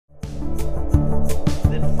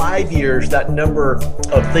5 years, that number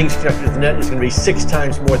of things connected to the net is going to be 6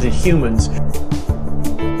 times more than humans.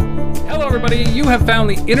 Hello, everybody. You have found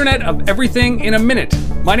the Internet of Everything in a minute.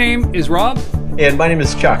 My name is Rob. And my name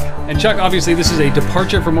is Chuck. And Chuck, obviously, this is a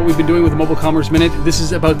departure from what we've been doing with the Mobile Commerce Minute. This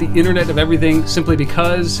is about the Internet of Everything simply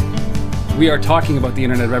because we are talking about the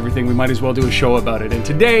Internet of Everything. We might as well do a show about it. And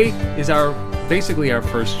today is basically our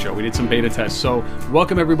first show. We did some beta tests. So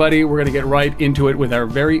welcome, everybody. We're going to get right into it with our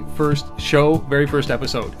very first show, very first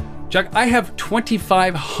episode. Chuck, I have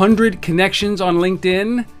 2,500 connections on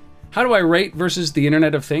LinkedIn. How do I rate versus the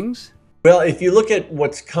Internet of Things? Well, if you look at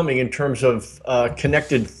what's coming in terms of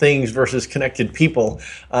connected things versus connected people,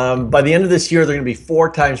 by the end of this year, there are going to be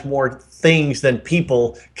 4 times more things than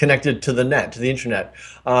people connected to the net, to the internet.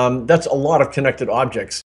 That's a lot of connected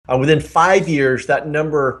objects. Within 5 years, that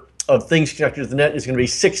number of things connected to the net is going to be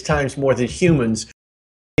 6 times more than humans.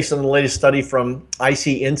 Based on the latest study from IC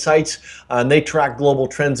Insights, and they track global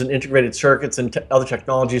trends in integrated circuits and other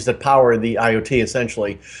technologies that power the IoT,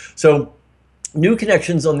 essentially. So new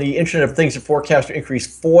connections on the Internet of Things are forecast to increase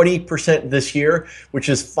 40% this year, which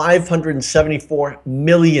is 574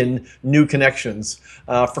 million new connections.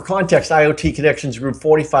 For context, IoT connections grew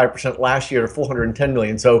 45% last year to 410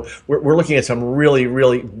 million. So we're looking at some really,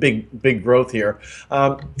 really big growth here.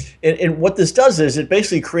 And what this does is it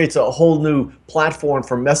basically creates a whole new platform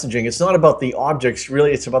for messaging. It's not about the objects,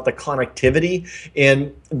 really. It's about the connectivity.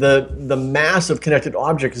 And the mass of connected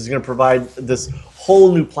objects is going to provide this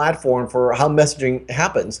whole new platform for how messaging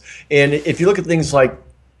happens. And if you look at things like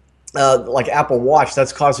Apple Watch,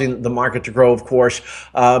 that's causing the market to grow, of course.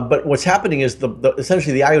 But what's happening is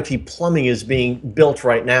essentially the IoT plumbing is being built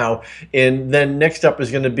right now, and then next up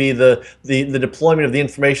is going to be the deployment of the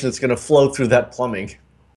information that's going to flow through that plumbing.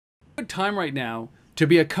 Good time right now to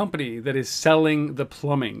be a company that is selling the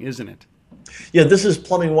plumbing, isn't it? Yeah, this is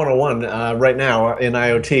Plumbing 101 right now in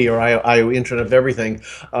IoT or IO Internet of Everything.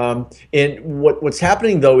 And what's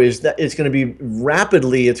happening, though, is that it's going to be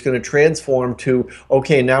rapidly, it's going to transform to,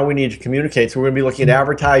 okay, now we need to communicate. So we're going to be looking at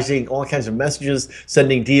advertising, all kinds of messages,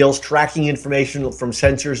 sending deals, tracking information from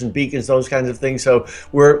sensors and beacons, those kinds of things. So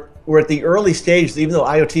we're at the early stage. Even though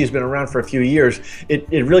IoT has been around for a few years, it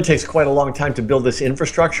really takes quite a long time to build this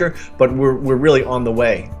infrastructure, but we're really on the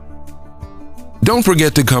way. Don't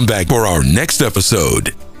forget to come back for our next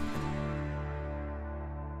episode.